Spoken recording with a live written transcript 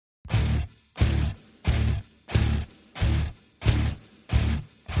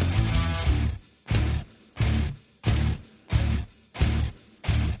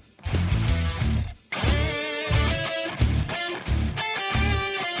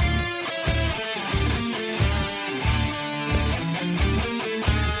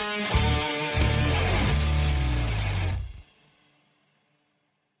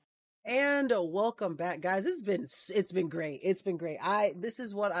And welcome back, guys. It's been great. It's been great. This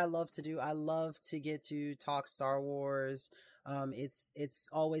is what I love to do. I love to get to talk Star Wars. It's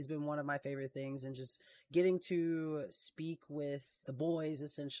always been one of my favorite things, and just getting to speak with the boys,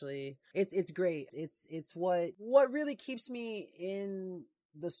 essentially, it's great. It's what really keeps me in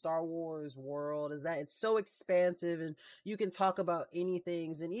the Star Wars world, is that it's so expansive and you can talk about any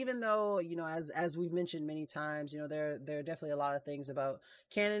things. And even though, as we've mentioned many times, there are definitely a lot of things about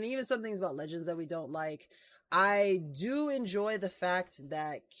canon, even some things about Legends that we don't like. I do enjoy the fact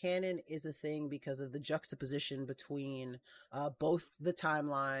that canon is a thing because of the juxtaposition between both the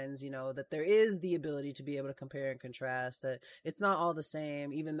timelines, that there is the ability to be able to compare and contrast, that it's not all the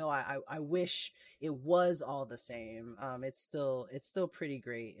same, even though I wish it was all the same. It's still pretty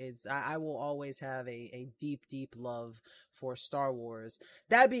great. I will always have a deep love for Star Wars.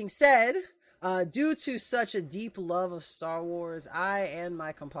 That being said, due to such a deep love of Star Wars, I and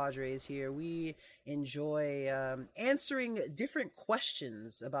my compadres here, we enjoy answering different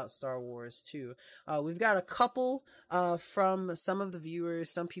questions about Star Wars too. We've got a couple from some of the viewers,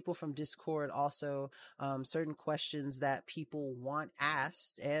 some people from Discord also, certain questions that people want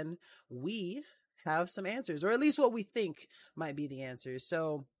asked, and we have some answers, or at least what we think might be the answers.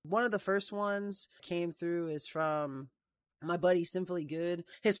 So one of the first ones came through is from my buddy Simply Good.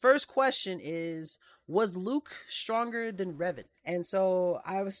 His first question is, was Luke stronger than Revan? And so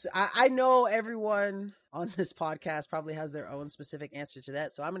I know everyone on this podcast probably has their own specific answer to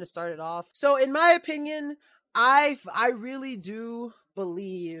that, so I'm going to start it off. So in my opinion, I really do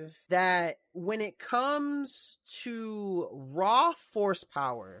believe that when it comes to raw force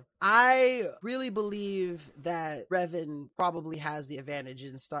power, I really believe that Revan probably has the advantage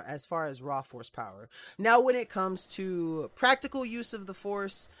as far as raw force power. Now, when it comes to practical use of the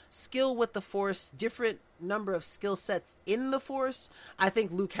force, skill with the force, different number of skill sets in the force, I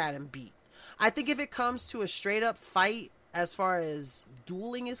think Luke had him beat. I think if it comes to a straight up fight, as far as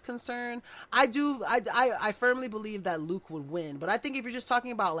dueling is concerned, I firmly believe that Luke would win. But I think if you're just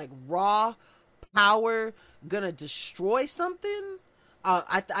talking about like raw power gonna destroy something,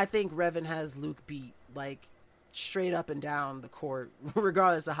 I think Revan has Luke beat, like straight up and down the court,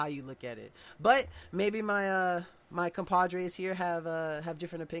 regardless of how you look at it. But maybe my compadres here have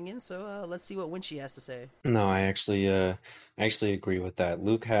different opinions, so let's see what Winchie has to say. No, I actually agree with that.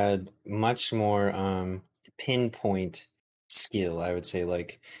 Luke had much more pinpoint skill, I would say.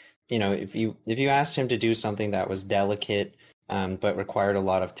 Like, if you asked him to do something that was delicate but required a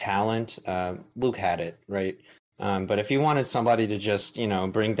lot of talent, Luke had it, right? But if you wanted somebody to just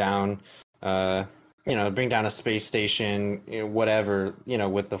bring down a space station, whatever,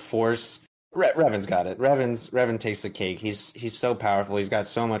 with the force, Revan's got it. Revan takes the cake. He's so powerful. He's got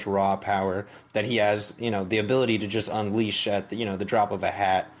so much raw power that he has the ability to just unleash at the drop of a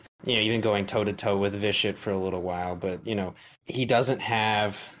hat. Even going toe-to-toe with Vishit for a little while. But, he doesn't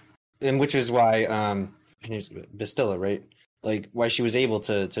have... And which is why Bastilla, right? Like, why she was able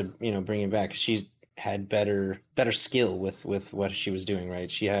to bring him back. She had better skill with what she was doing, right?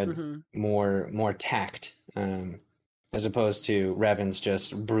 She had more tact, as opposed to Revan's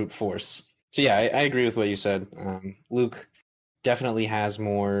just brute force. So, yeah, I agree with what you said. Luke definitely has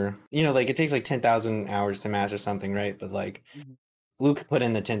more... it takes, 10,000 hours to master something, right? But, Luke put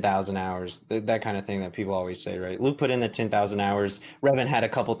in the 10,000 hours, that kind of thing that people always say, right? Luke put in the 10,000 hours. Revan had a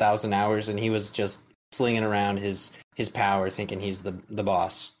couple thousand hours, and he was just slinging around his power, thinking he's the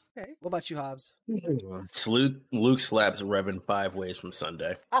boss. Okay. What about you, Hobbs? Luke slaps Revan 5 ways from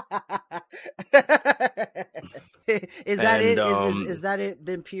Sunday. Is that it? Is that it?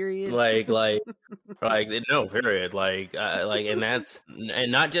 Then period. No, period.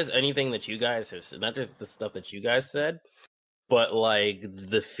 And not just anything that you guys have said, not just the stuff that you guys said. But,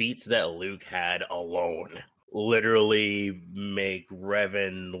 the feats that Luke had alone literally make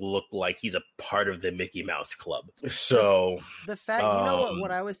Revan look like he's a part of the Mickey Mouse Club. So... The fact,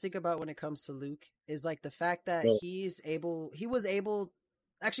 what I always think about when it comes to Luke is, the fact that he was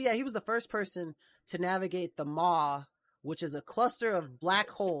the first person to navigate the Maw, which is a cluster of black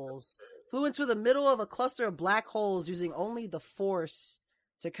holes, flew into the middle of a cluster of black holes using only the Force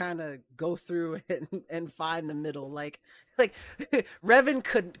to kind of go through it and find the middle. Like Revan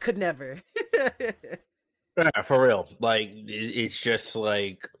could never. Yeah, for real. It's just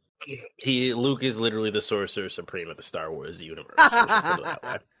Luke is literally the Sorcerer Supreme of the Star Wars universe.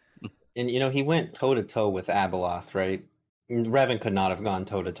 And he went toe to toe with Abeloth, right? Revan could not have gone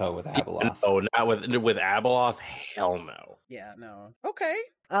toe to toe with Abeloth. No, not with Abeloth. Hell no. Yeah, no. Okay.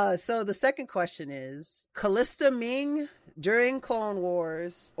 So the second question is Callista Ming during Clone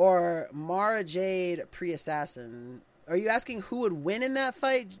Wars or Mara Jade pre-Assassin? are you asking who would win in that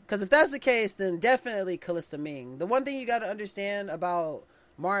fight? Because if that's the case, then definitely Callista Ming. The one thing you got to understand about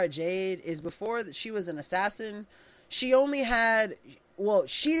Mara Jade is before she was an assassin, she only had, well,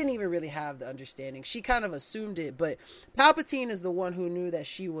 she didn't even really have the understanding. She kind of assumed it, but Palpatine is the one who knew that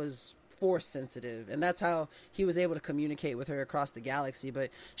she was Force sensitive, and that's how he was able to communicate with her across the galaxy. But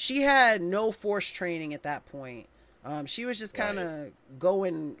she had no Force training at that point. She was just kind of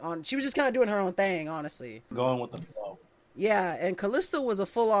going on. She was just kind of doing her own thing, honestly. Going with the flow. Yeah, and Callista was a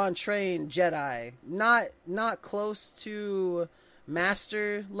full-on trained Jedi, not close to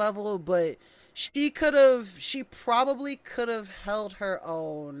master level, but she probably could have held her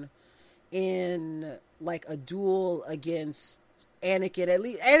own in like a duel against Anakin. At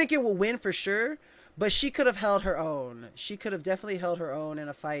least Anakin will win for sure, but she could have held her own. She could have definitely held her own in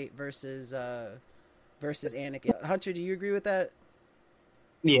a fight versus Anakin. Hunter, do you agree with that?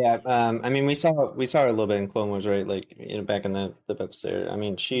 Yeah, I mean, we saw her a little bit in Clone Wars, right? Like, back in the books there. I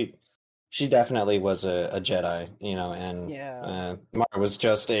mean, she definitely was a Jedi, and Mara was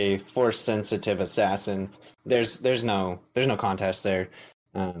just a Force sensitive assassin. There's no contest there.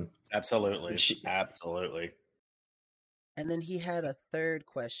 Absolutely, absolutely. And then he had a third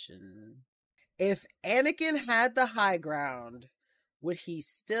question: if Anakin had the high ground, would he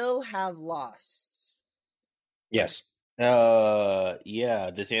still have lost? Yes.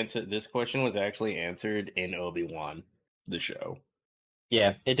 Yeah. This question was actually answered in Obi-Wan, the show.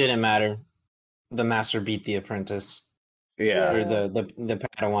 Yeah, it didn't matter. The master beat the apprentice. Yeah. Or the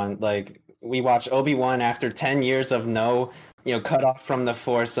Padawan. Like, we watched Obi-Wan after 10 years of cut off from the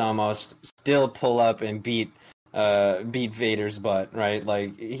Force almost, still pull up and beat Vader's butt, right?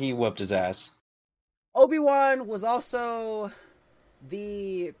 Like, he whooped his ass. Obi-Wan was also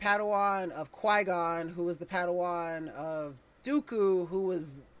the Padawan of Qui-Gon, who was the Padawan of Dooku, who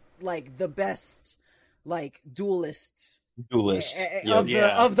was like the best like duelist of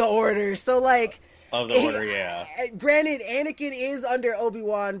the Order. So like of the Order, yeah. Granted, Anakin is under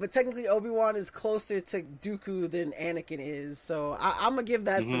Obi-Wan, but technically Obi-Wan is closer to Dooku than Anakin is. So I'm gonna give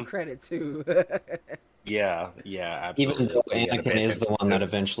that some credit too. Yeah, absolutely. Even though Anakin is the one that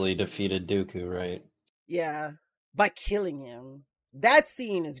eventually defeated Dooku, right? Yeah, by killing him. That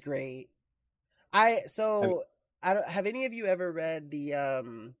scene is great. Have any of you ever read the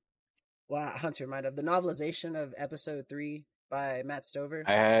Hunter might have, the novelization of Episode 3 by Matt Stover?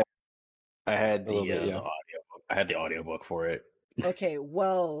 I had the audiobook. I had the audiobook for it. Okay,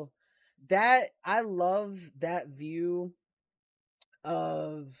 well, I love that view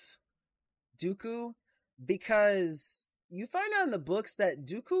of Dooku because you find out in the books that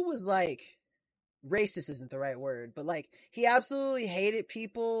Dooku was like, racist isn't the right word, but like he absolutely hated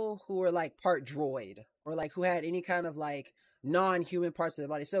people who were like part droid or like who had any kind of like non-human parts of the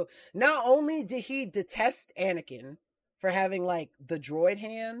body. So not only did he detest Anakin for having like the droid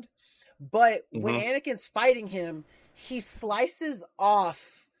hand, but when Anakin's fighting him, he slices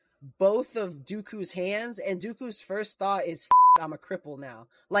off both of Dooku's hands, and Dooku's first thought is, I'm a cripple now.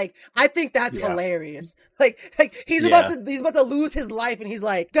 Like, I think that's hilarious. Like he's about to lose his life, and he's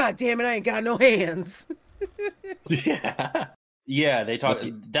like, God damn it, I ain't got no hands. Yeah. They talk.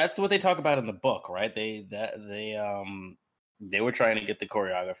 That's what they talk about in the book, right? They were trying to get the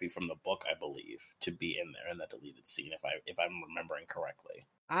choreography from the book, I believe, to be in there in that deleted scene, if I'm remembering correctly.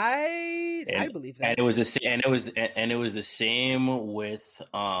 I believe that, and it was the same with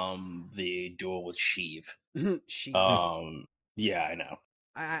the duel with Sheev. Yeah, I know.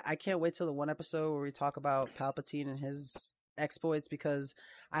 I can't wait till the one episode where we talk about Palpatine and his exploits, because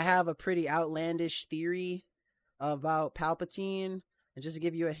I have a pretty outlandish theory about Palpatine. And just to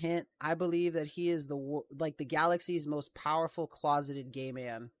give you a hint, I believe that he is the galaxy's most powerful closeted gay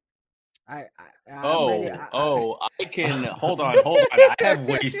man. I can hold on. I have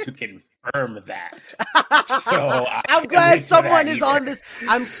ways to confirm that. So I'm glad someone is on this.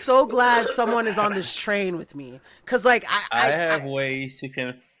 I'm so glad someone is on this train with me, because like I have ways to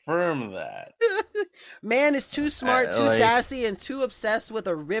confirm that. Man is too smart, too sassy, and too obsessed with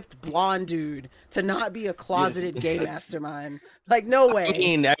a ripped blonde dude to not be a closeted gay mastermind. Like, no way. I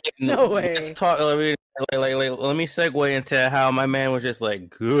mean, no way. Let's talk. Let me segue into how my man was just like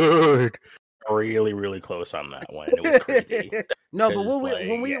good, really, really close on that one. It was crazy. No, but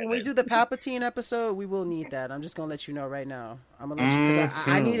when we do the Palpatine episode, we will need that. I'm just gonna let you know right now. I'm gonna let you, because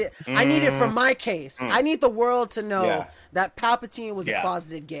I need it. I need it from my case. I need the world to know that Palpatine was a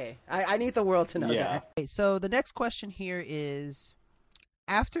closeted gay. I need the world to know that. Okay, so the next question here is: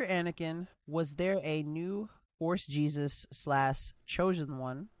 after Anakin, was there a new Force Jesus / Chosen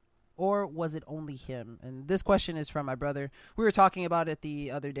One, or was it only him? And this question is from my brother. We were talking about it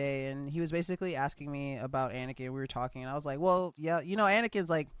the other day, and he was basically asking me about Anakin. We were talking, and I was like, well, yeah, Anakin's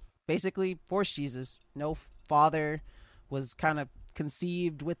like basically Force Jesus. No father, was kind of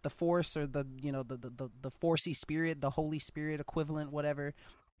conceived with the Force, or the Forcey spirit, the Holy Spirit equivalent, whatever.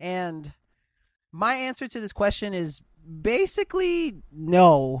 And my answer to this question is basically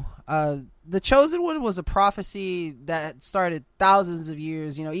no. The Chosen One was a prophecy that started thousands of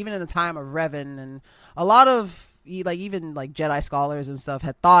years, even in the time of Revan, and a lot of even Jedi scholars and stuff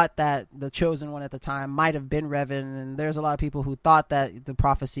had thought that the Chosen One at the time might have been Revan, and there's a lot of people who thought that the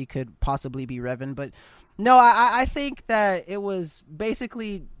prophecy could possibly be Revan, but no, I think that it was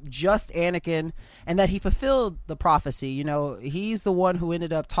basically just Anakin, and that he fulfilled the prophecy. He's the one who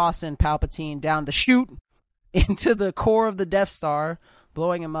ended up tossing Palpatine down the chute into the core of the Death Star,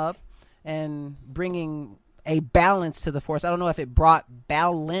 blowing him up and bringing a balance to the Force. I don't know if it brought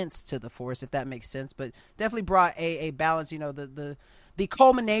balance to the Force, if that makes sense, but definitely brought a balance. The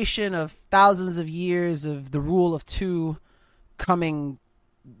culmination of thousands of years of the rule of two coming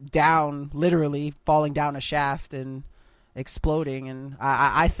down, literally falling down a shaft and exploding. And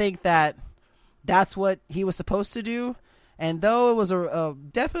I think that that's what he was supposed to do. And though it was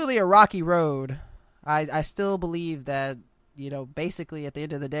definitely a rocky road, I still believe that, basically at the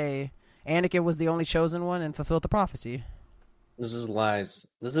end of the day, Anakin was the only chosen one and fulfilled the prophecy. This is lies.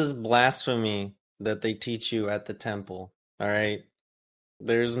 This is blasphemy that they teach you at the temple. All right.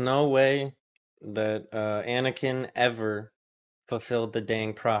 There's no way that Anakin ever fulfilled the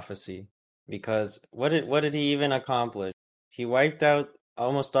dang prophecy, because what did he even accomplish? He wiped out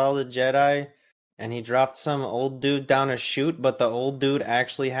almost all the Jedi, and he dropped some old dude down a chute, but the old dude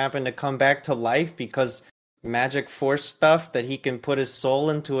actually happened to come back to life because magic Force stuff that he can put his soul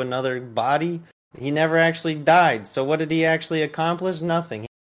into another body. He never actually died. So what did he actually accomplish? Nothing. He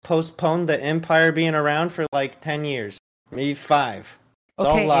postponed the Empire being around for like 10 years, maybe 5. It's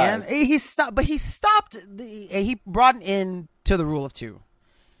all lies. And he brought an end to the rule of two.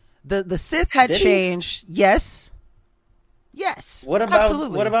 The Sith had changed. Yes. What about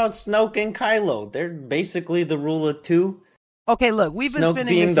absolutely. What about Snoke and Kylo? They're basically the rule of two. Okay, look, we've been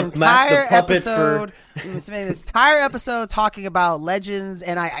spending this entire episode. We've been spending this entire episode talking about Legends,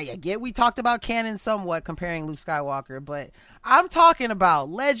 and I get we talked about canon somewhat, comparing Luke Skywalker, but I'm talking about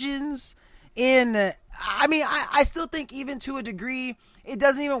Legends. I still think, even to a degree, it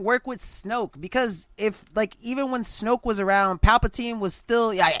doesn't even work with Snoke, because if even when Snoke was around, Palpatine was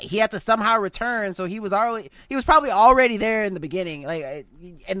still he had to somehow return, so he was probably already there in the beginning,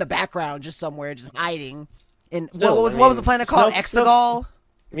 in the background, just somewhere, just hiding. And what was the planet called? Exegol?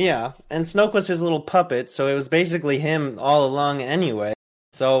 Yeah, and Snoke was his little puppet, so it was basically him all along anyway.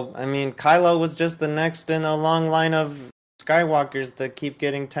 So, Kylo was just the next in a long line of Skywalkers that keep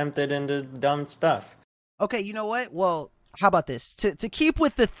getting tempted into dumb stuff. Okay, you know what? Well, how about this? To keep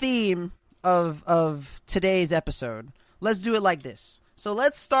with the theme of today's episode, let's do it like this. So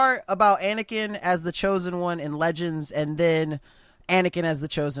let's start about Anakin as the chosen one in Legends, and then Anakin as the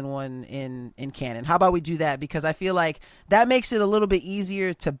chosen one in canon. How about we do that? Because I feel like that makes it a little bit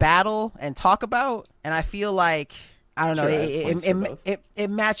easier to battle and talk about, and I feel like, I don't know, it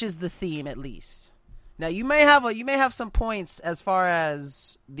matches the theme at least. Now you may have some points as far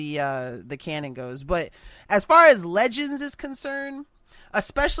as the canon goes, but as far as Legends is concerned,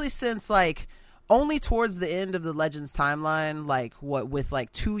 especially since only towards the end of the Legends timeline,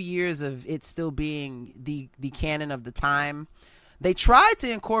 with 2 years of it still being the canon of the time, they tried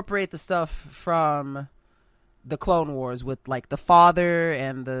to incorporate the stuff from the Clone Wars with the father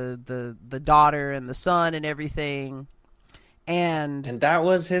and the daughter and the son and everything. And that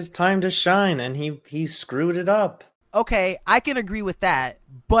was his time to shine, and he screwed it up. Okay, I can agree with that,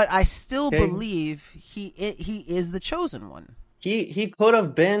 but I still believe he is the chosen one. He could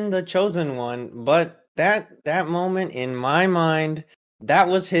have been the chosen one, but that moment in my mind, that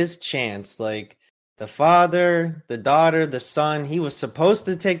was his chance. The father, the daughter, the son, he was supposed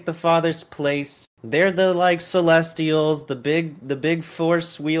to take the father's place. They're the Celestials, the big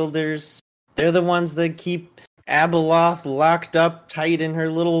Force wielders. They're the ones that keep Abeloth locked up tight in her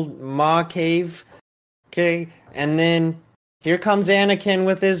little maw cave. Okay, and then here comes Anakin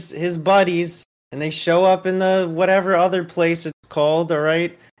with his buddies, and they show up in the whatever other place it's called,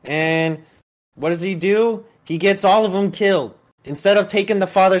 alright? And what does he do? He gets all of them killed. Instead of taking the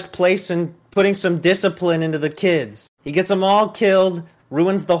father's place and putting some discipline into the kids, he gets them all killed,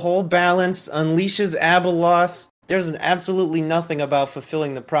 ruins the whole balance, unleashes Abeloth. There's absolutely nothing about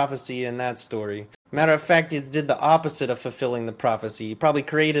fulfilling the prophecy in that story. Matter of fact, he did the opposite of fulfilling the prophecy. He probably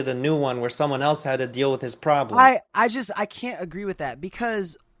created a new one where someone else had to deal with his problem. I can't agree with that,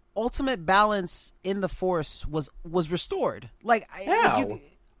 because ultimate balance in the Force was restored. Like, How?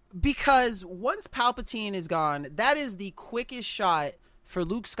 Because once Palpatine is gone, that is the quickest shot for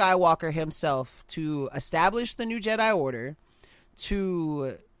Luke Skywalker himself to establish the new Jedi Order,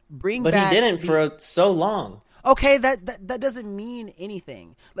 to bring back. But he didn't for so long. Okay, that doesn't mean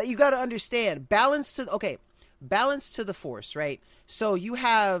anything. Like, you got to understand, balance to the Force, right? So you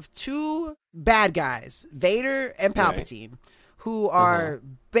have two bad guys, Vader and Palpatine, who are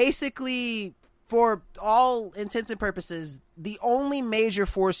basically, for all intents and purposes, the only major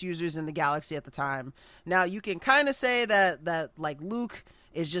Force users in the galaxy at the time. Now, you can kind of say that like Luke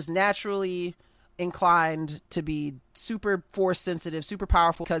is just naturally inclined to be super Force sensitive, super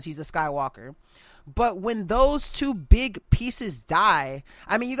powerful because he's a Skywalker. But when those two big pieces die,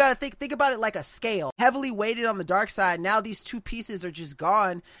 I mean, you got to think about it like a scale. Heavily weighted on the dark side, now these two pieces are just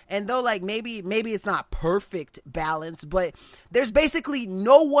gone. And though, like, maybe it's not perfect balance, but there's basically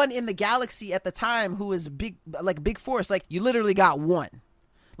no one in the galaxy at the time who is big Force. Like, you literally got one.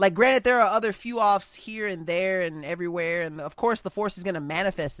 Like, granted, there are other few offs here and there and everywhere, and of course the Force is going to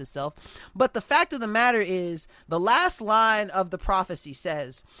manifest itself. But the fact of the matter is, the last line of the prophecy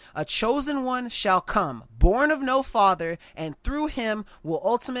says, "A chosen one shall come, born of no father, and through him will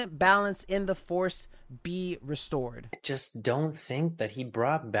ultimate balance in the Force be restored." I just don't think that he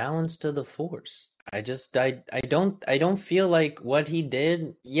brought balance to the Force. I don't feel like what he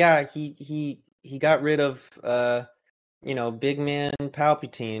did. Yeah, he got rid of big man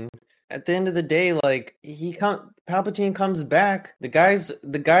Palpatine. At the end of the day, like, Palpatine comes back. The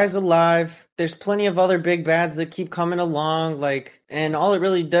guy's alive. There's plenty of other big bads that keep coming along, like, and all it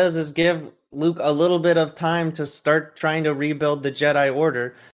really does is give Luke a little bit of time to start trying to rebuild the Jedi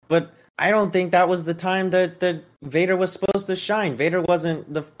Order. But I don't think that was the time that Vader was supposed to shine. Vader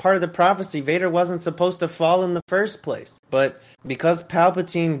wasn't the part of the prophecy. Vader wasn't supposed to fall in the first place. But because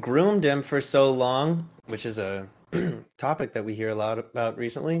Palpatine groomed him for so long, which is a topic that we hear a lot about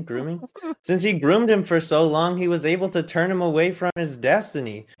recently, grooming. Since he groomed him for so long, he was able to turn him away from his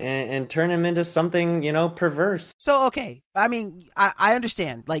destiny and turn him into something, perverse. So, okay, I mean, I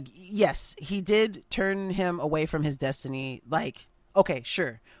understand. Like, yes, he did turn him away from his destiny. Like, okay,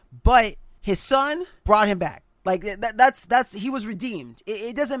 sure. But his son brought him back. Like, that's he was redeemed.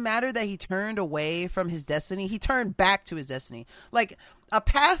 It doesn't matter that he turned away from his destiny. He turned back to his destiny. Like, a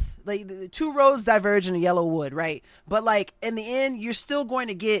path, like, two roads diverge in a yellow wood, right? But, like, in the end, you're still going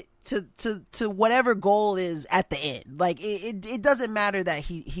to get to whatever goal is at the end. Like, it doesn't matter that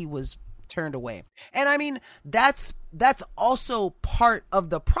he was turned away. And I mean, that's also part of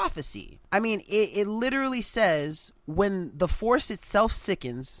the prophecy. I mean, it literally says, when the Force itself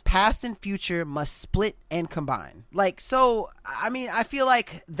sickens, past and future must split and combine. Like, so, I mean, I feel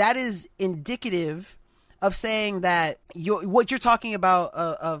like that is indicative of saying that what you're talking about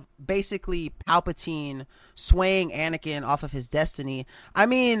of basically Palpatine swaying Anakin off of his destiny. I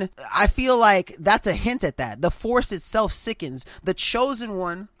mean, I feel like that's a hint at that. The Force itself sickens. The chosen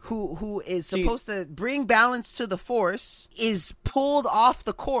one who is supposed to bring balance to the Force is pulled off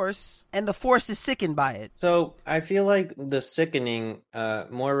the course, and the Force is sickened by it. So I feel like the sickening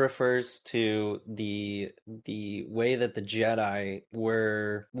more refers to the way that the Jedi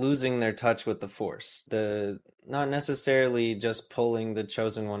were losing their touch with the Force. Not necessarily just pulling the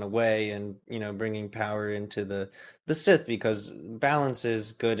chosen one away and, bringing power into the Sith, because balance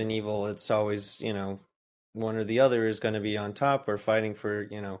is good and evil. It's always, one or the other is going to be on top, or fighting for,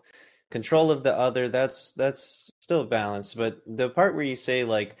 control of the other. That's still balance. But the part where you say,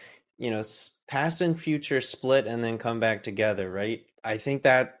 like, past and future split and then come back together, right? I think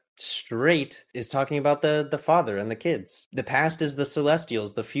that straight is talking about the father and the kids. The past is the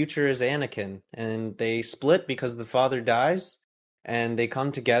Celestials, the future is Anakin, and they split because the father dies, and they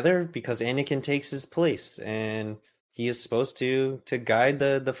come together because Anakin takes his place, and he is supposed to guide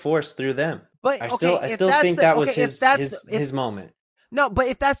the Force through them. But I still think that was his moment. No, but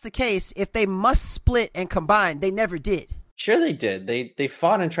if that's the case, if they must split and combine, they never did. Sure they did. They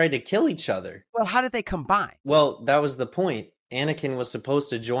fought and tried to kill each other. Well, how did they combine? Well, that was the point. Anakin was supposed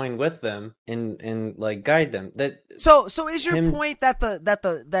to join with them and like guide them. So is your point that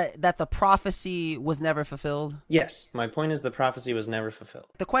the prophecy was never fulfilled? Yes, my point is the prophecy was never fulfilled.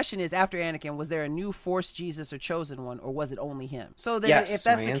 The question is, after Anakin, was there a new Force Jesus or chosen one, or was it only him? So then, yes, if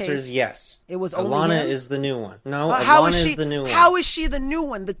that's my the answer case, is yes. It was only Alana him? is the new one. No, how Alana is is the new one. How is she the new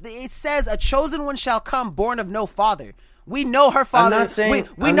one? It says, "A chosen one shall come, born of no father." We know her father. I'm not saying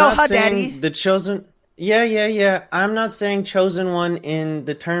we know her saying daddy. The chosen. Yeah. I'm not saying chosen one in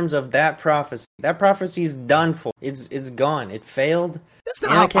the terms of that prophecy. That prophecy's done for. It's gone. It failed. That's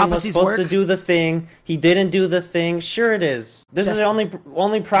not how Anakin was prophecies supposed to work. do the thing. He didn't do the thing. Sure, it is. This is the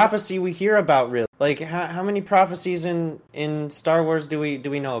only prophecy we hear about, really. Like, how many prophecies in Star Wars do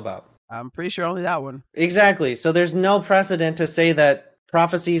we know about? I'm pretty sure only that one. Exactly. So there's no precedent to say that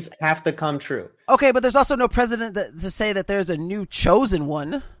prophecies have to come true. Okay, but there's also no precedent to say that there's a new chosen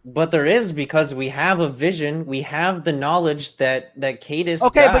one. But there is, because we have a vision. We have the knowledge that Cadus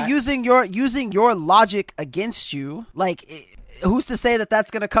Okay, got. but using your logic against you, like, who's to say that that's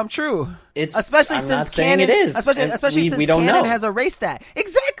going to come true? Especially I'm since not saying canon, it is. especially since we don't canon know. has erased that.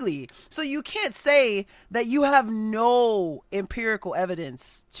 Exactly. So you can't say that you have no empirical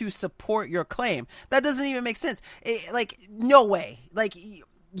evidence to support your claim. That doesn't even make sense. No way. Like,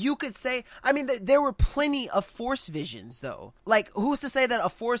 you could say, I mean, there were plenty of Force visions, though. Like, who's to say that a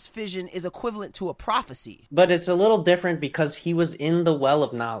Force vision is equivalent to a prophecy? But it's a little different because he was in the well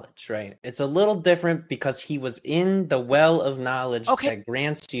of knowledge, right? It's a little different because he was in the well of knowledge that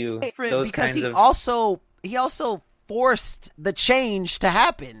grants you those because kinds of... he also forced the change to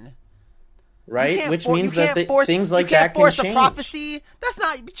happen. Right? Which means that things like that can change. You can't force a prophecy.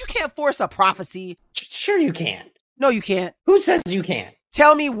 You can't force a prophecy. Sure you can. No, you can't. Who says you can't?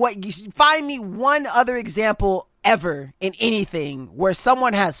 Tell me find me one other example ever in anything where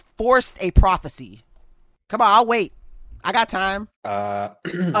someone has forced a prophecy. Come on, I'll wait. I got time. All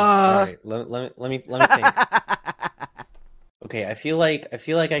right. Let me think. Okay, I feel like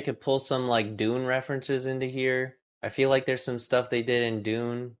I could pull some like Dune references into here. I feel like there's some stuff they did in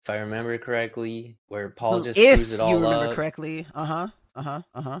Dune, if I remember correctly, where Paul just screws it all up. If you remember correctly.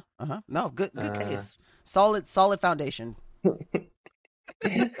 No, good case. Solid foundation.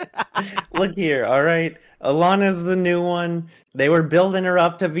 Look here, all right. Alana's the new one. They were building her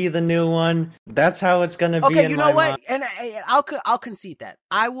up to be the new one. That's how it's gonna be. Okay, you know what? And I'll concede that.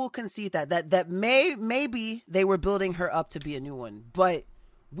 I will concede that maybe they were building her up to be a new one, but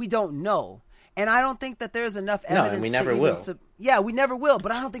we don't know. And I don't think that there's enough evidence. No, and we never will. We never will.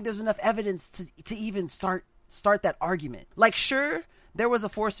 But I don't think there's enough evidence to even start that argument. Like, sure, there was a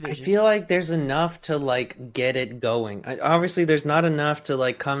Force vision. I feel like there's enough to like get it going. Obviously, there's not enough to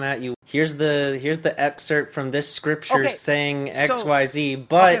like come at you. Here's the excerpt from this scripture saying X, Y, Z.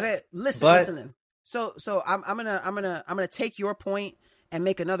 But listen then. So I'm gonna take your point and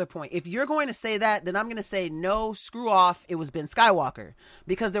make another point. If you're going to say that, then I'm going to say no, screw off. It was Ben Skywalker,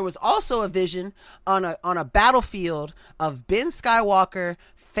 because there was also a vision on a battlefield of Ben Skywalker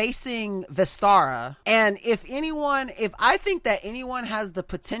facing Vestara. And if I think that anyone has the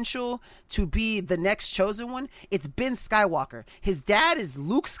potential to be the next chosen one, it's Ben Skywalker. His dad is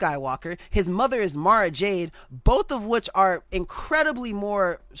Luke Skywalker. His mother is Mara Jade, both of which are incredibly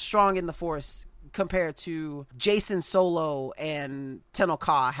more strong in the Force compared to Jason Solo and Tenel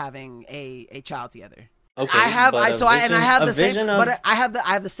Ka having a child together. Okay, I have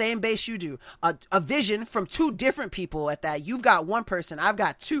the same base you do. A vision from two different people at that. You've got one person, I've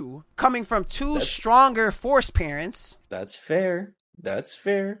got two, coming from stronger Force parents. That's fair.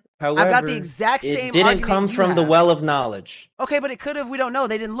 However, I've got the exact same It didn't come from the well of knowledge. Okay, but it could have. We don't know.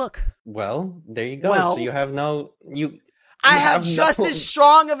 They didn't look. Well, there you go. So you have no... I have just as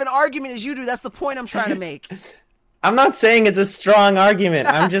strong of an argument as you do. That's the point I'm trying to make. I'm not saying it's a strong argument.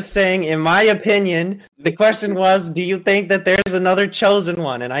 I'm just saying, in my opinion, the question was, do you think that there's another chosen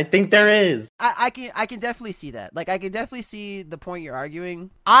one? And I think there is. I can definitely see that. Like, I can definitely see the point you're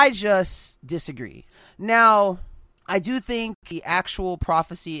arguing. I just disagree. Now, I do think the actual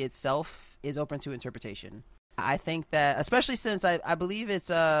prophecy itself is open to interpretation. I think that, especially since I believe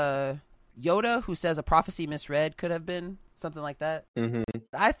it's Yoda who says a prophecy misread could have been something like that. Mm-hmm.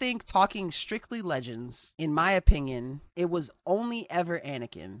 I think, talking strictly legends, in my opinion, it was only ever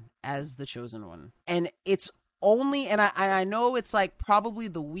Anakin as the chosen one. And it's only, and I know it's like probably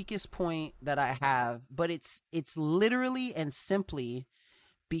the weakest point that I have, but it's literally and simply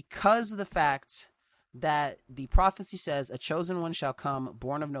because of the fact that the prophecy says a chosen one shall come,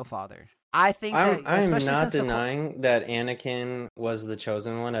 born of no father. I think I'm not denying that Anakin was the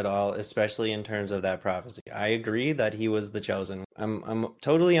chosen one at all, especially in terms of that prophecy. I agree that he was the chosen one. I'm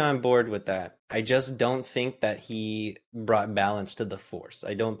totally on board with that. I just don't think that he brought balance to the Force.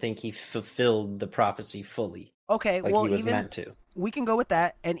 I don't think he fulfilled the prophecy fully. Okay, like well, he was meant to. We can go with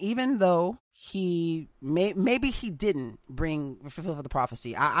that. And even though maybe he didn't fulfill the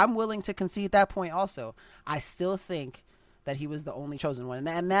prophecy, I'm willing to concede that point also. I still think that he was the only chosen one,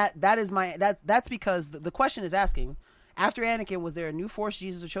 and that's because the question is asking After Anakin, was there a new Force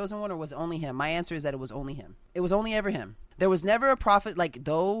Jesus or Chosen One, or was it only him? My answer is that it was only him. It was only ever him. There was never a prophet, like,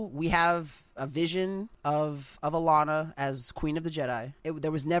 though we have a vision of Alana as Queen of the Jedi,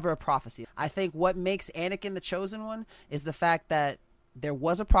 there was never a prophecy. I think what makes Anakin the Chosen One is the fact that there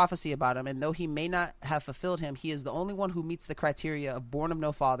was a prophecy about him, and though he may not have fulfilled him, he is the only one who meets the criteria of born of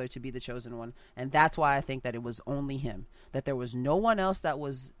no father to be the chosen one. And that's why I think that it was only him, that there was no one else that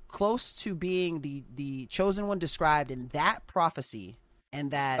was close to being the chosen one described in that prophecy.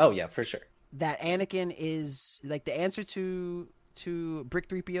 And that, oh yeah, for sure, that Anakin is like the answer to Brick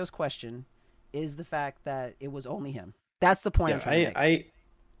 3PO's question is the fact that it was only him. That's the point I'm trying to make.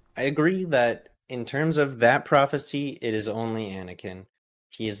 I agree that in terms of that prophecy, it is only Anakin.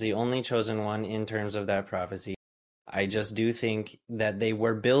 He is the only chosen one in terms of that prophecy. I just do think that they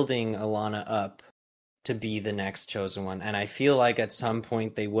were building Alana up to be the next chosen one. And I feel like at some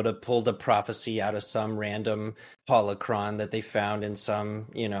point they would have pulled a prophecy out of some random holocron that they found in some,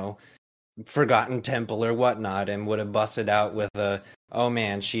 forgotten temple or whatnot, and would have busted out with oh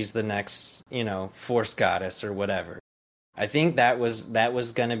man, she's the next, Force goddess or whatever. I think that was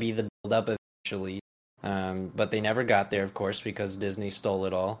going to be the build up eventually, but they never got there, of course, because Disney stole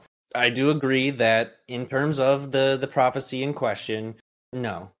it all. I do agree that in terms of the prophecy in question,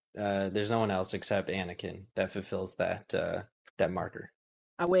 no, there's no one else except Anakin that fulfills that marker.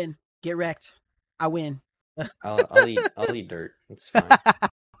 I win. Get wrecked. I win. I'll eat dirt. It's fine.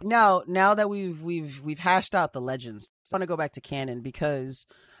 Now that we've hashed out the legends, I want to go back to canon, because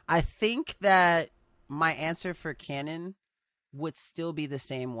I think that my answer for canon would still be the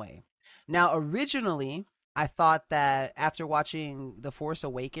same way. Now, originally, I thought that after watching The Force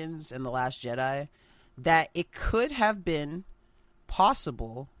Awakens and The Last Jedi, that it could have been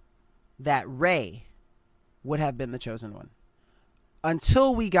possible that Rey would have been the chosen one.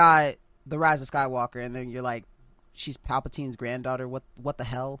 Until we got The Rise of Skywalker, and then you're like, she's Palpatine's granddaughter. What the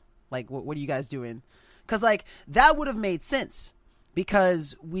hell? Like, what are you guys doing? Because, like, that would have made sense,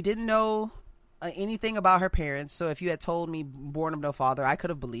 because we didn't know anything about her parents. So if you had told me born of no father, I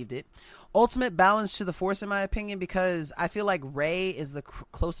could have believed it. Ultimate balance to the Force, in my opinion, because I feel like Rey is the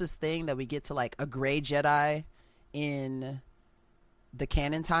closest thing that we get to, like, a gray Jedi in the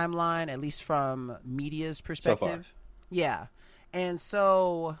canon timeline, at least from media's perspective. So yeah. And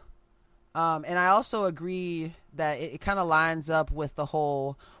so, and I also agree that it kind of lines up with the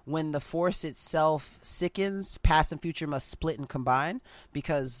whole, when the Force itself sickens, past and future must split and combine,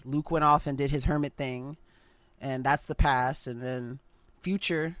 because Luke went off and did his hermit thing, and that's the past, and then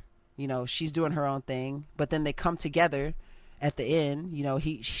future, she's doing her own thing, but then they come together at the end.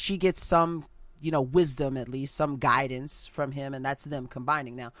 She gets some, wisdom, at least some guidance from him, and that's them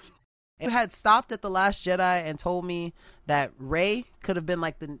combining. Now, if you had stopped at The Last Jedi and told me that Rey could have been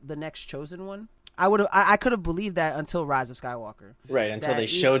like the next chosen one, I could have believed that until Rise of Skywalker. Right, until they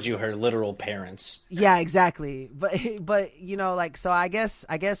showed you her literal parents. Yeah, exactly. But so I guess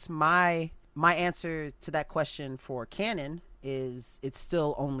my answer to that question for canon is it's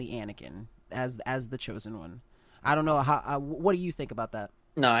still only Anakin as the chosen one. I don't know what do you think about that?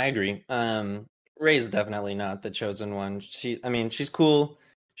 No, I agree. Rey's definitely not the chosen one. She's cool.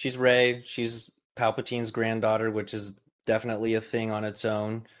 She's Rey. She's Palpatine's granddaughter, which is definitely a thing on its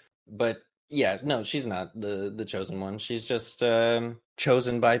own. But yeah, no, she's not the chosen one. She's just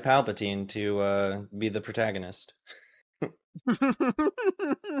chosen by Palpatine to be the protagonist.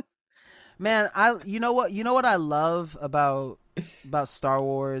 Man, you know what I love about Star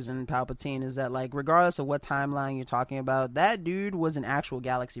Wars and Palpatine is that, like, regardless of what timeline you're talking about, that dude was an actual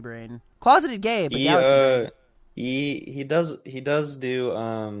galaxy brain. Closeted gay, but galaxy brain. He does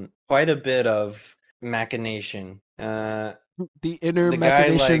do quite a bit of machination. The inner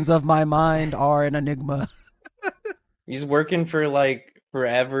machinations of my mind are an enigma. He's working for like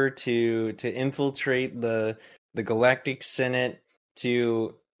forever to infiltrate the Galactic Senate,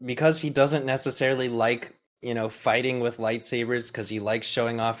 because he doesn't necessarily like fighting with lightsabers, because he likes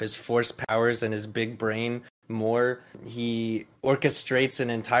showing off his force powers and his big brain more. He orchestrates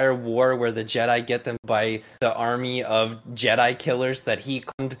an entire war where the Jedi get them by the army of Jedi killers that he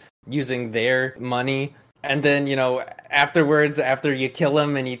claimed using their money. And then, afterwards, after you kill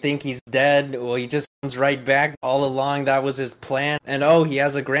him and you think he's dead, well, he just comes right back. All along, that was his plan. And he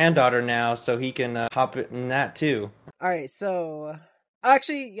has a granddaughter now, so he can hop in that too. All right, so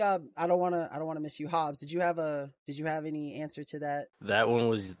actually, I don't want to miss you, Hobbs. Did you have any answer to that? That one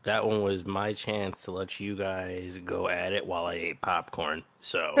was my chance to let you guys go at it while I ate popcorn.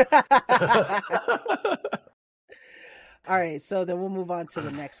 So All right, so then we'll move on to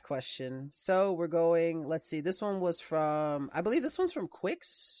the next question. So we're going, let's see, this one was from, I believe this one's from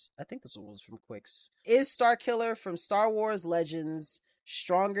Quicks. I think this one was from Quicks. Is Starkiller from Star Wars Legends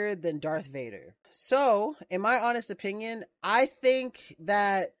stronger than Darth Vader? So, in my honest opinion, I think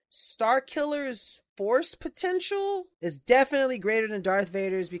that Starkiller's force potential is definitely greater than Darth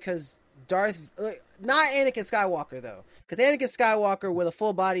Vader's because not Anakin Skywalker though, because Anakin Skywalker with a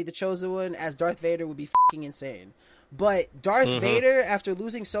full body, the Chosen One, as Darth Vader would be fucking insane. But Darth Vader, after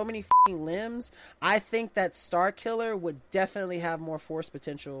losing so many fucking limbs, I think that Starkiller would definitely have more force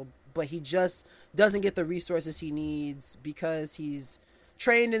potential, but he just doesn't get the resources he needs because he's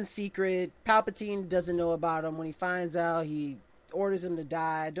trained in secret. Palpatine doesn't know about him. When he finds out, he orders him to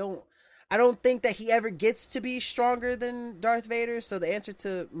die. I don't think that he ever gets to be stronger than Darth Vader. So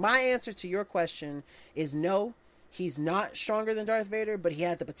my answer to your question is no. He's not stronger than Darth Vader, but he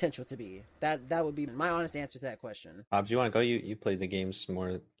had the potential to be. That would be my honest answer to that question. Bob, do you want to go? You played the games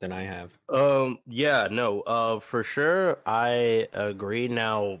more than I have. Yeah, no, for sure, I agree.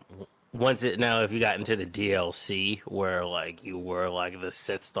 Now, if you got into the DLC where like you were like the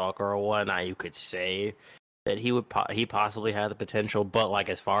Sith Stalker or whatnot, you could say that he possibly had the potential. But like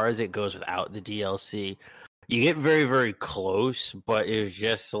as far as it goes without the DLC, you get very very close. But it's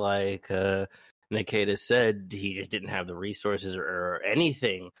just like Nikita said, he just didn't have the resources or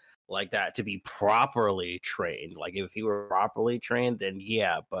anything like that to be properly trained. Like if he were properly trained, then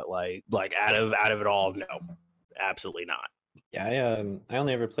yeah. But like out of it all, no, absolutely not. Yeah, I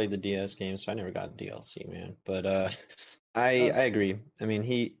only ever played the DS game, so I never got DLC, man. But I agree. I mean,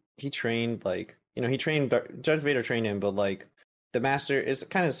 he trained like he trained Darth Vader trained him, but like the Master is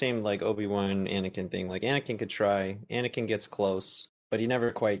kind of the same like Obi-Wan Anakin thing. Like Anakin could try, Anakin gets close, but he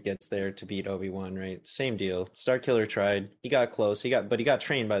never quite gets there to beat Obi-Wan, right? Same deal. Starkiller tried, he got close, but he got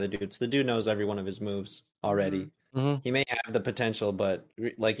trained by the dude. So the dude knows every one of his moves already. Mm-hmm. He may have the potential, but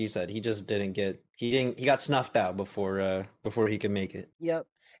like you said, he just he got snuffed out before he could make it. Yep.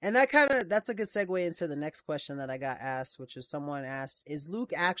 And that's a good segue into the next question that I got asked, which was someone asked, is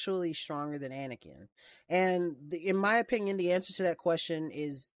Luke actually stronger than Anakin? And in my opinion, the answer to that question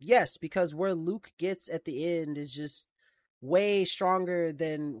is yes, because where Luke gets at the end is just way stronger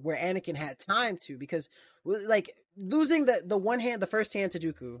than where Anakin had time to, because like losing the first hand to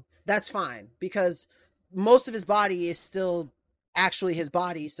Dooku, that's fine because most of his body is still actually his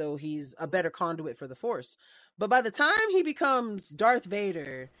body, so he's a better conduit for the Force. But by the time he becomes Darth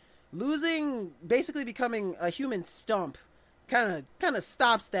Vader, basically becoming a human stump kind of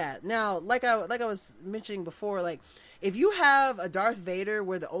stops that. Now, like I was mentioning before, like if you have a Darth Vader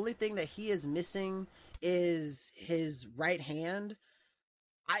where the only thing that he is missing is his right hand,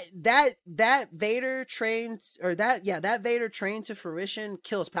 that Vader trained to fruition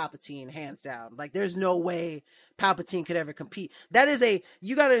kills Palpatine hands down. Like there's no way Palpatine could ever compete.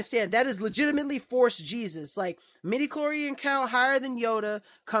 You gotta understand, that is legitimately Force Jesus. Like midichlorian count higher than Yoda,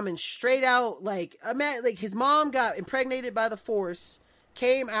 coming straight out like his mom got impregnated by the Force,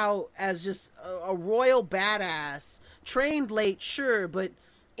 came out as just a royal badass, trained late, sure, but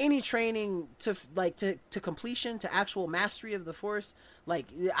any training to completion, to actual mastery of the Force, like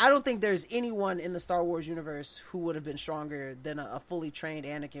I don't think there's anyone in the Star Wars universe who would have been stronger than a fully trained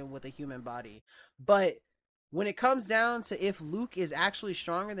Anakin with a human body. But when it comes down to if Luke is actually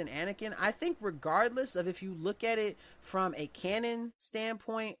stronger than Anakin, I think regardless of if you look at it from a canon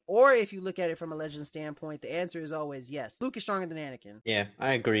standpoint or if you look at it from a legend standpoint, the answer is always yes. Luke is stronger than Anakin. Yeah,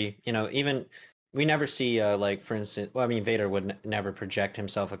 I agree. Even we never see like, for instance, well, I mean, Vader would never project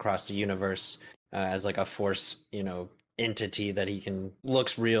himself across the universe as like a Force, entity that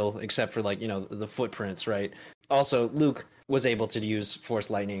looks real, except for like, the footprints, right? Also, Luke was able to use Force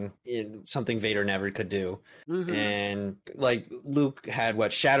lightning, something Vader never could do. Mm-hmm. And like Luke had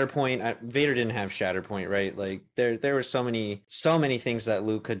Shatterpoint. Vader didn't have Shatterpoint, right? Like there were so many things that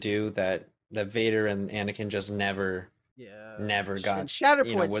Luke could do that Vader and Anakin just never got. And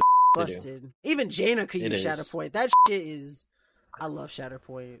Shatterpoint's busted. Even Jaina could use Shatterpoint. That shit is. I love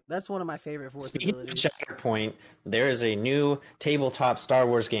Shatterpoint. That's one of my favorite Force abilities. Of Shatterpoint, there is a new tabletop Star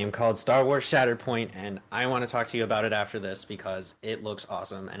Wars game called Star Wars Shatterpoint, and I want to talk to you about it after this because it looks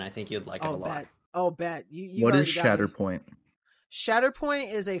awesome, and I think you'd like it a lot. Bet. What is Shatterpoint?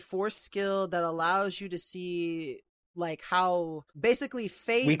 Shatterpoint is a Force skill that allows you to see like how basically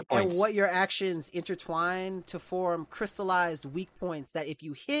fate and what your actions intertwine to form crystallized weak points that if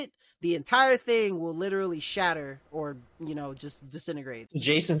you hit, the entire thing will literally shatter or just disintegrate.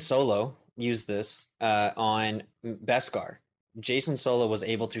 Jason Solo used this on Beskar. Jason Solo was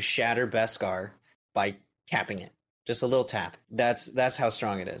able to shatter Beskar by tapping it. Just a little tap. That's how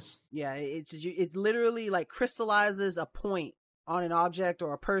strong it is. Yeah, it literally like crystallizes a point on an object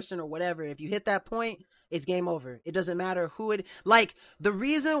or a person or whatever. If you hit that point, it's game over. It doesn't matter who it like. The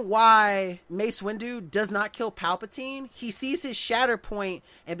reason why Mace Windu does not kill Palpatine, he sees his shatter point,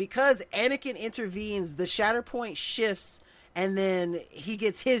 and because Anakin intervenes, the shatter point shifts, and then he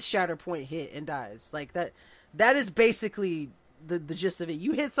gets his shatter point hit and dies. Like that is basically the gist of it.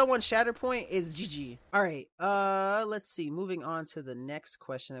 You hit someone's shatter point, is GG. All right, let's see. Moving on to the next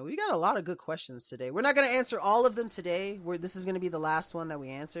question. We got a lot of good questions today. We're not going to answer all of them today. This is going to be the last one that we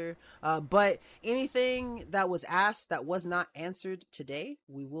answer. But anything that was asked that was not answered today,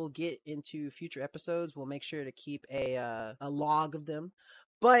 we will get into future episodes. We'll make sure to keep a log of them.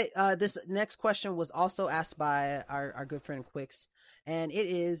 But this next question was also asked by our good friend Quix, and it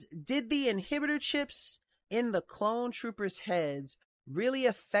is: did the inhibitor chips in the clone troopers' heads really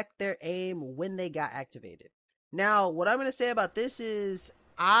affect their aim when they got activated? Now, what I'm going to say about this is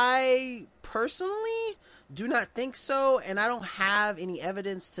I personally do not think so, and I don't have any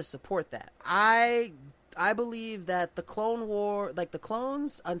evidence to support that. I believe that the Clone War, like the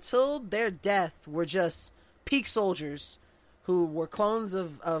clones, until their death, were just peak soldiers who were clones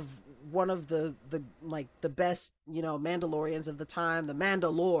of one of the best, Mandalorians of the time, the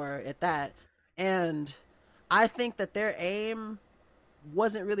Mandalore at that. And I think that their aim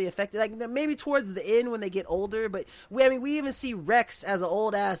wasn't really affected. Like maybe towards the end when they get older, but we even see Rex as an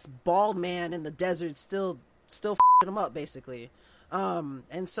old ass bald man in the desert still f***ing them up basically.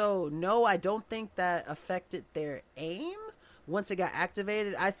 And so no, I don't think that affected their aim once it got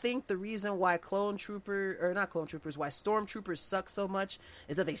activated. I think the reason why why stormtroopers suck so much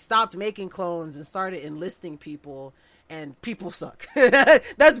is that they stopped making clones and started enlisting people, and people suck.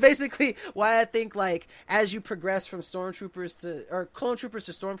 That's basically why I think, like, as you progress from clone troopers to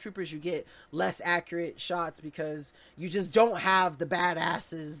stormtroopers, you get less accurate shots because you just don't have the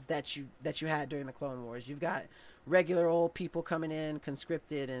badasses that you had during the Clone Wars. You've got regular old people coming in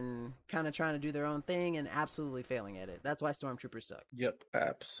conscripted and kind of trying to do their own thing and absolutely failing at it. That's why stormtroopers suck. Yep,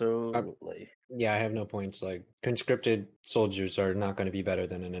 absolutely. Yeah, I have no points. Like, conscripted soldiers are not going to be better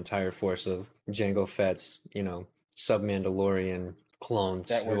than an entire force of Jango Fett's, sub-Mandalorian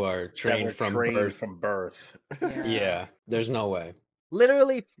clones who are trained from birth. Yeah, there's no way.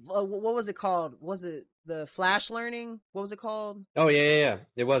 Literally, what was it called? Was it the flash learning? What was it called? Oh yeah.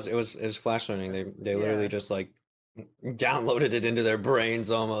 It was flash learning. They literally just like downloaded it into their brains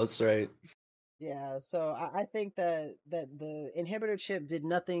almost, right? Yeah, so I think that the inhibitor chip did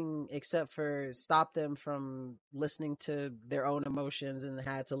nothing except for stop them from listening to their own emotions and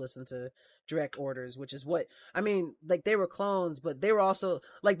had to listen to direct orders, which is what, like, they were clones, but they were also,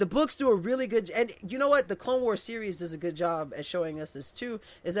 like, the books do a really good, and you know what, the Clone Wars series does a good job at showing us this too,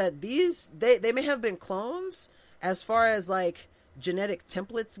 is that they may have been clones as far as, like, genetic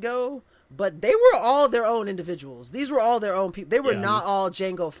templates go, but they were all their own individuals. These were all their own people. They were not all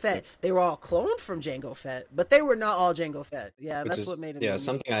Jango Fett. They were all cloned from Jango Fett, but they were not all Jango Fett. Yeah, that's what made it. Yeah,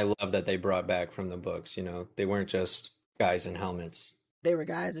 something I love that they brought back from the books. They weren't just guys in helmets. They were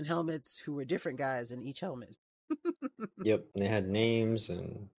guys in helmets who were different guys in each helmet. Yep, they had names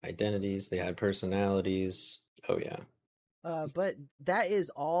and identities. They had personalities. Oh, yeah. But that is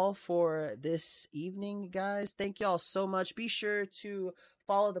all for this evening, guys. Thank y'all so much. Be sure to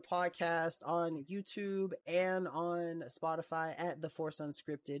follow the podcast on YouTube and on Spotify at The Force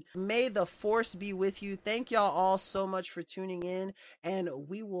Unscripted. May the Force be with you. Thank y'all all so much for tuning in, and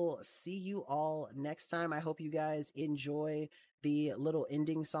we will see you all next time. I hope you guys enjoy the little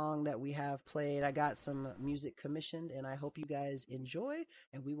ending song that we have played. I got some music commissioned, and I hope you guys enjoy,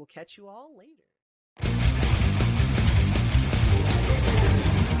 and we will catch you all later.